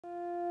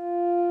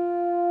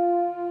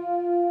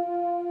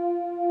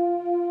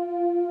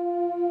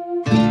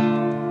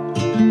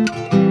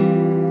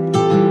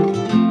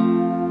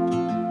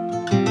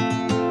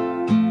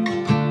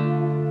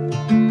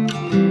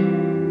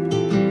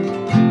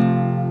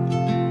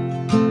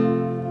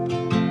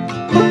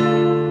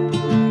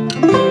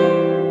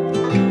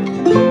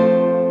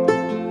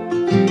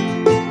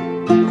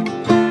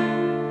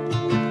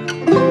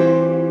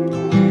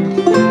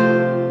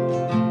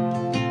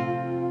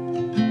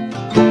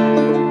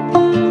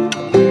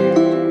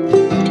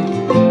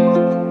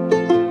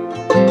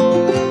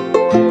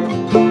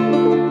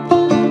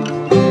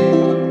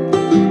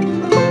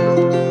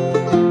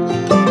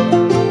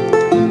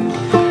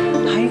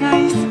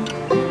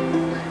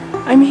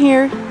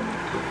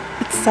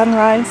It's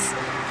sunrise.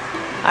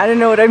 I don't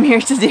know what I'm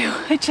here to do.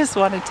 I just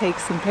want to take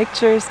some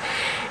pictures.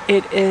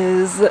 It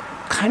is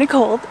kind of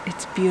cold.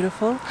 It's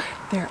beautiful.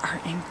 There are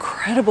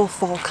incredible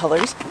fall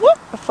colors. Whoop,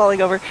 I'm falling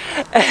over.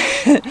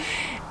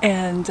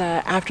 And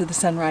after the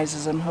sun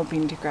rises, I'm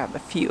hoping to grab a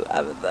few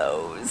of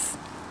those.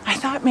 I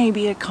thought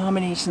maybe a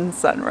combination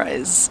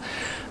sunrise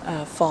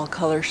fall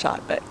color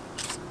shot, but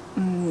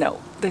no,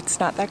 it's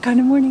not that kind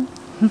of morning.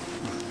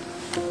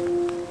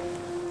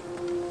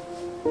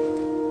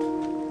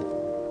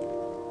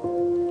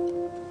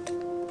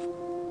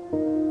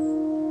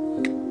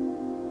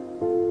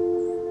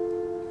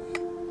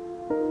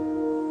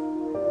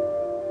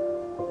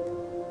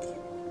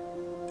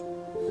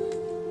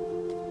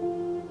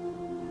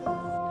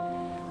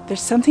 There's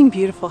something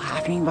beautiful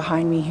happening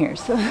behind me here.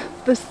 So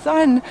the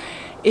sun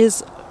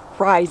is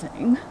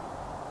rising,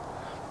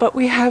 but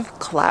we have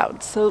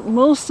clouds. So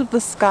most of the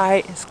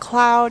sky is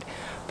cloud,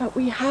 but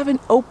we have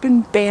an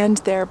open band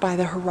there by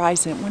the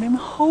horizon. What I'm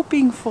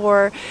hoping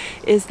for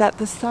is that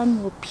the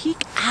sun will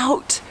peek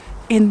out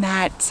in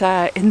that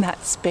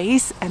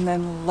space and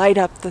then light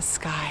up the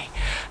sky.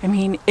 I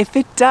mean, if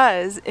it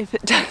does,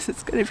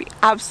 it's going to be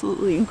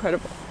absolutely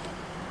incredible.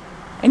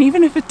 And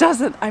even if it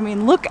doesn't, I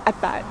mean, look at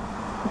that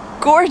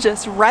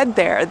gorgeous red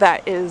there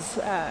that is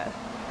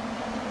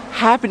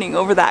happening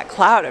over that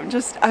cloud.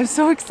 I'm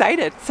so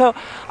excited. So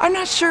I'm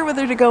not sure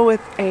whether to go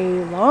with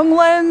a long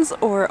lens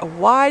or a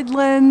wide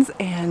lens,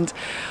 and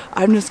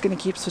I'm just gonna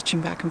keep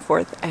switching back and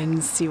forth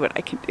and see what I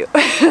can do.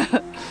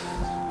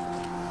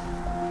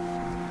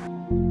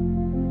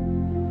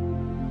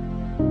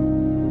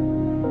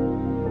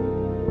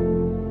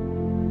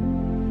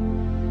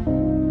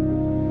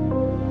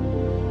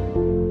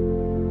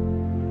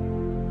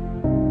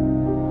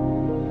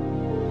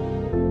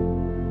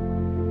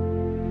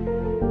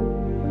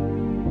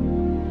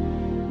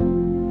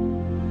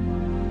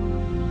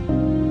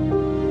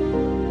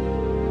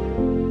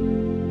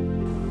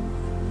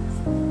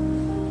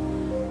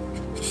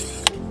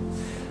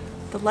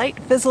 The light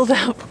fizzled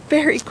out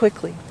very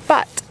quickly,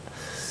 but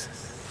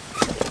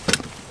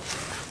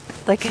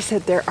like I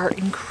said, there are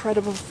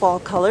incredible fall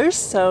colors,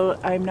 so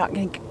I'm not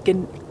going to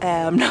give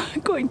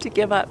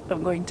up.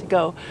 I'm going to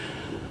go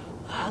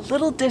a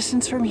little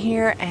distance from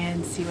here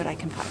and see what I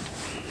can find.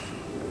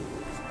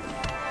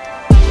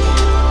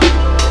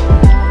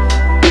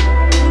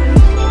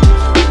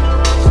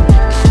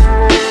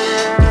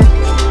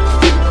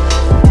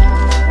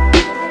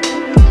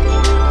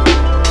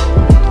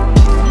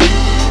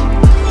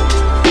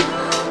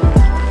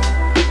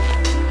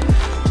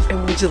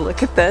 To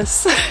look at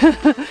this.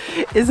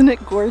 Isn't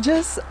it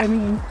gorgeous? I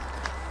mean,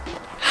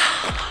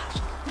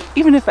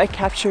 even if I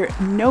capture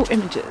no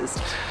images,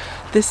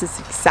 this is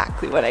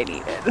exactly what I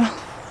needed.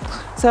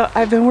 So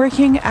I've been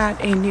working at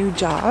a new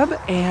job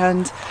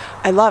and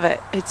I love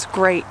it. It's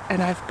great,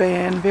 and I've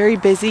been very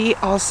busy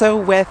also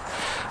with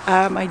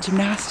my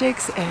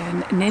gymnastics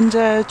and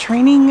ninja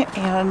training,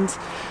 and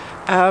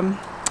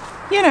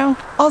you know,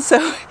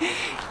 also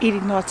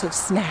eating lots of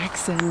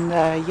snacks and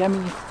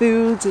yummy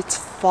foods. It's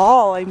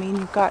fall. I mean,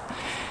 you've got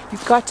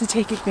to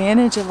take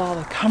advantage of all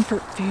the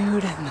comfort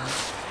food and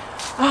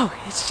oh,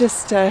 it's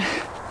just okay,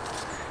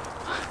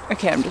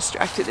 I'm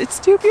distracted. It's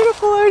too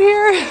beautiful out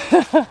here.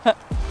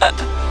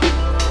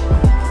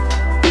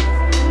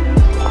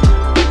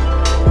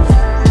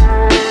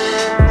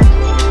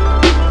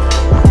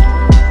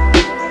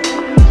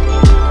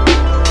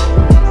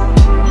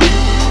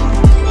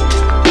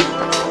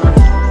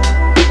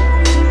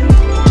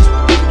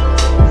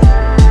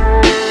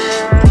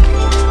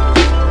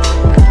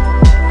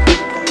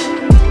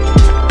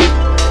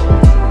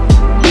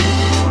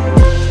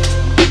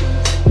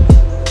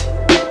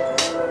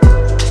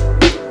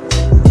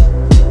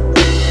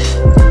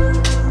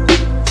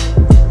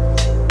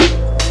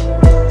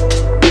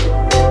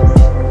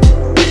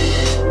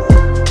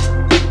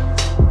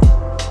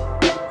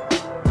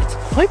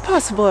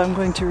 Possible I'm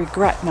going to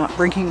regret not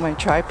bringing my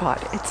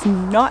tripod. It's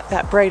not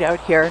that bright out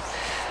here.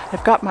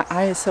 I've got my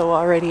ISO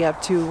already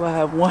up to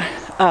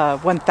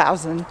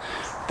 1000,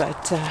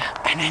 but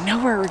and I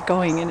know where we're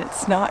going, and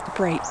it's not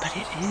bright, but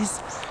it is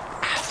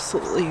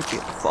absolutely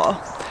beautiful.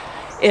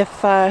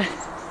 If I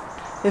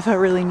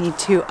really need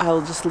to,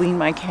 I'll just lean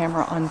my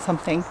camera on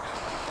something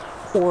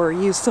or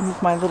use some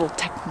of my little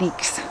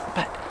techniques.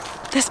 But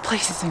this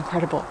place is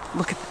incredible.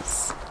 Look at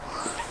this.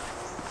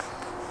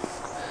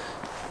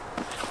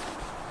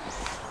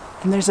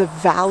 And there's a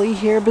valley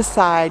here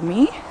beside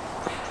me.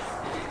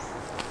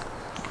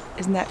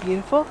 Isn't that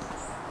beautiful?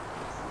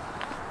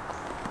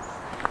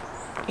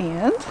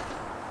 And,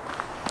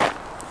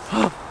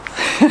 oh,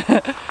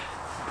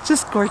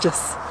 just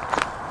gorgeous.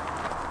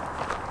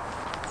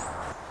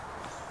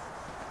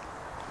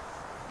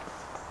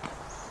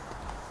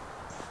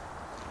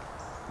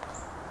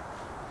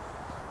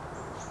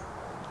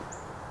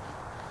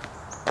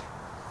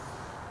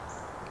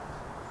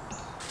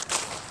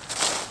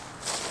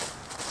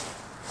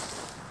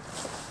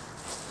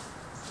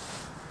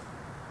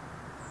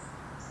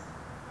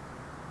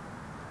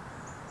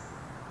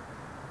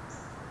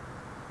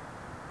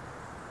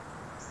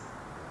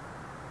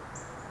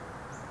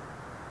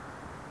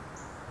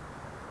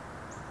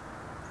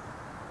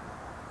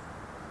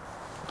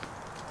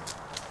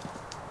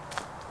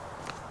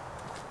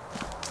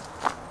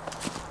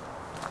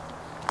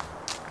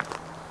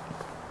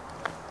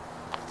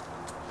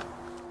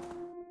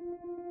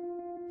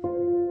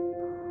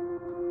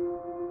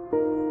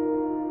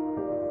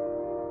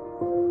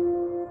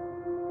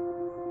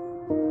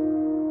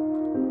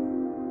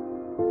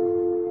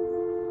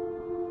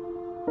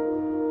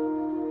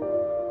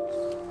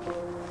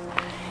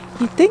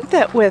 You'd think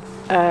that with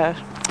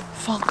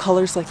fall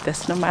colors like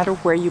this, no matter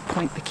where you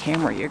point the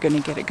camera, you're going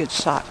to get a good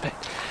shot, but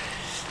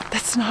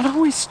that's not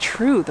always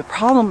true. The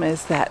problem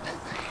is that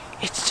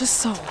it's just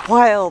so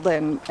wild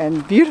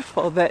and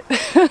beautiful that,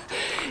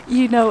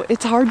 you know,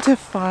 it's hard to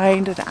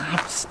find an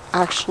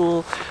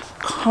actual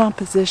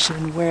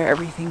composition where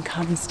everything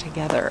comes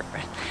together.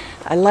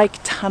 I like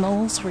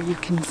tunnels where you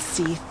can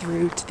see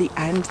through to the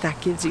end. That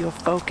gives you a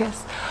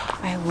focus.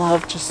 I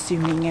love just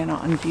zooming in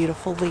on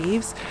beautiful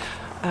leaves.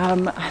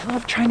 I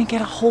love trying to get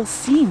a whole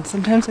scene.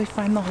 Sometimes I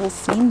find the whole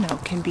scene though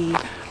can be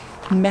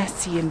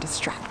messy and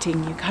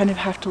distracting. You kind of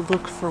have to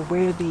look for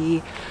where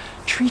the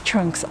tree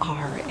trunks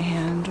are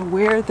and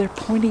where they're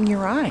pointing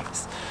your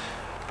eyes.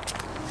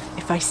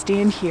 If I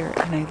stand here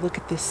and I look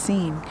at this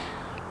scene,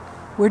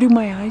 where do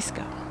my eyes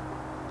go?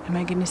 Am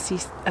I going to see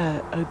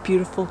a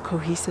beautiful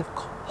cohesive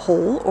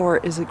whole, or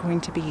is it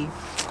going to be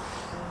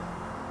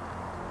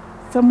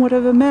somewhat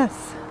of a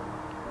mess?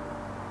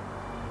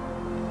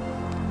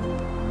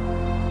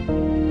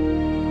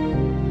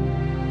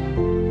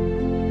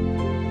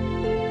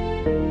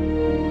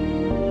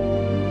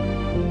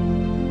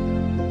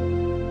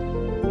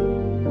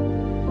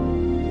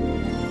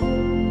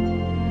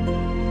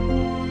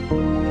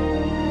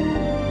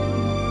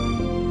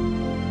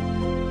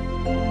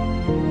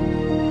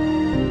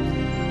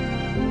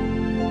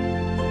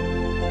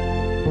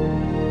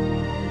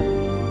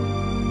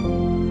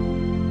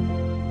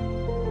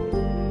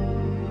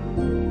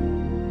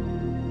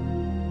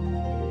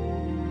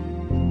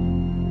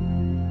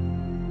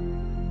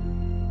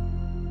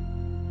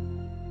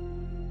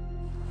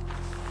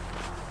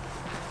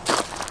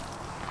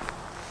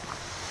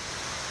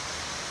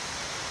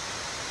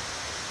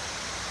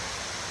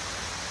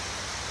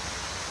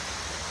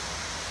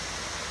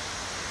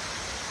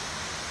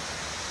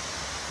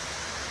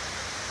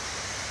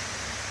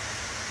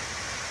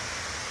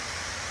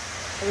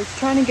 I was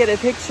trying to get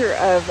a picture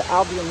of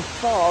Albion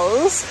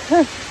Falls,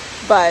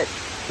 but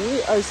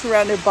we are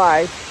surrounded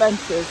by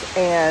fences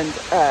and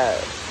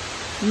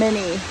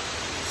many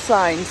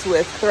signs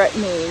with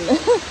threatening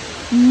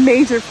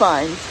major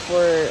fines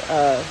for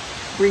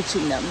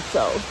breaching them.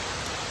 So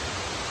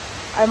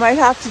I might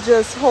have to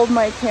just hold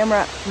my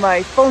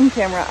phone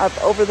camera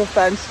up over the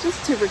fence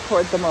just to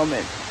record the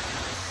moment.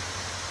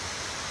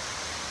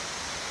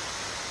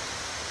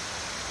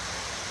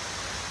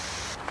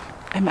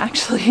 I'm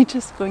actually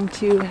just going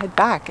to head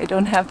back. I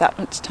don't have that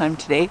much time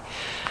today.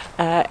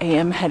 I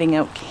am heading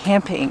out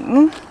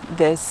camping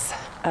this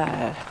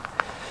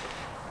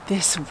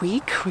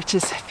week, which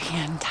is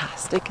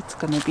fantastic. It's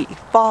going to be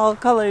fall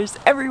colors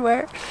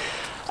everywhere.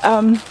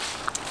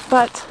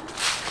 But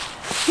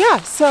yeah,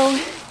 so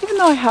even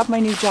though I have my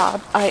new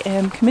job, I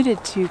am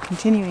committed to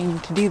continuing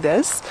to do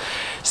this.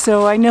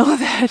 So I know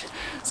that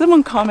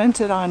someone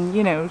commented on,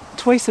 you know,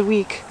 twice a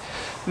week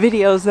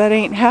videos. That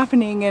ain't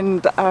happening,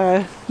 and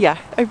yeah,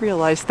 I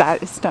realize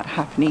that it's not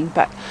happening,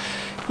 but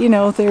you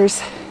know,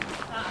 there's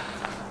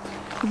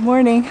good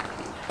morning,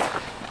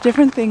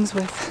 different things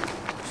with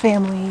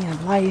family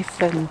and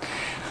life and,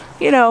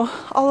 you know,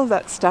 all of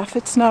that stuff.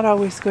 It's not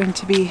always going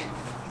to be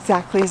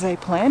exactly as I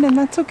planned, and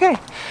that's okay.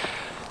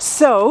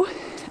 So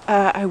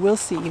I will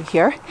see you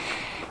here,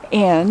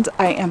 and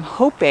I am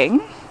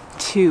hoping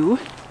to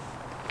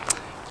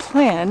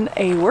plan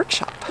a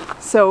workshop.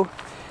 So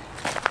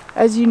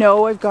as you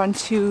know, I've gone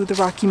to the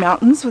Rocky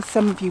Mountains with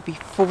some of you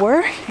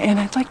before, and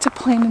I'd like to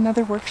plan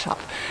another workshop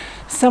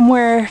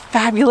somewhere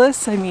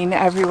fabulous. I mean,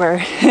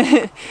 everywhere.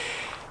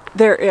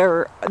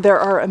 There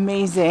are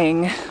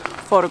amazing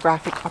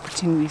photographic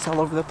opportunities all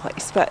over the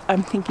place, but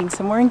I'm thinking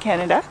somewhere in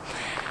Canada,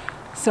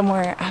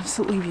 somewhere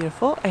absolutely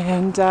beautiful,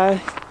 and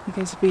you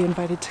guys will be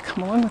invited to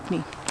come along with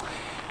me.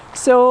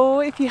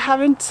 So if you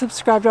haven't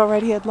subscribed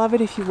already, I'd love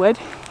it if you would,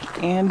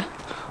 and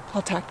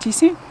I'll talk to you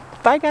soon.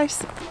 Bye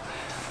guys.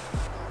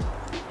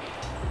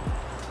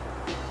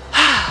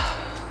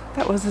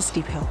 That was a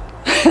steep hill.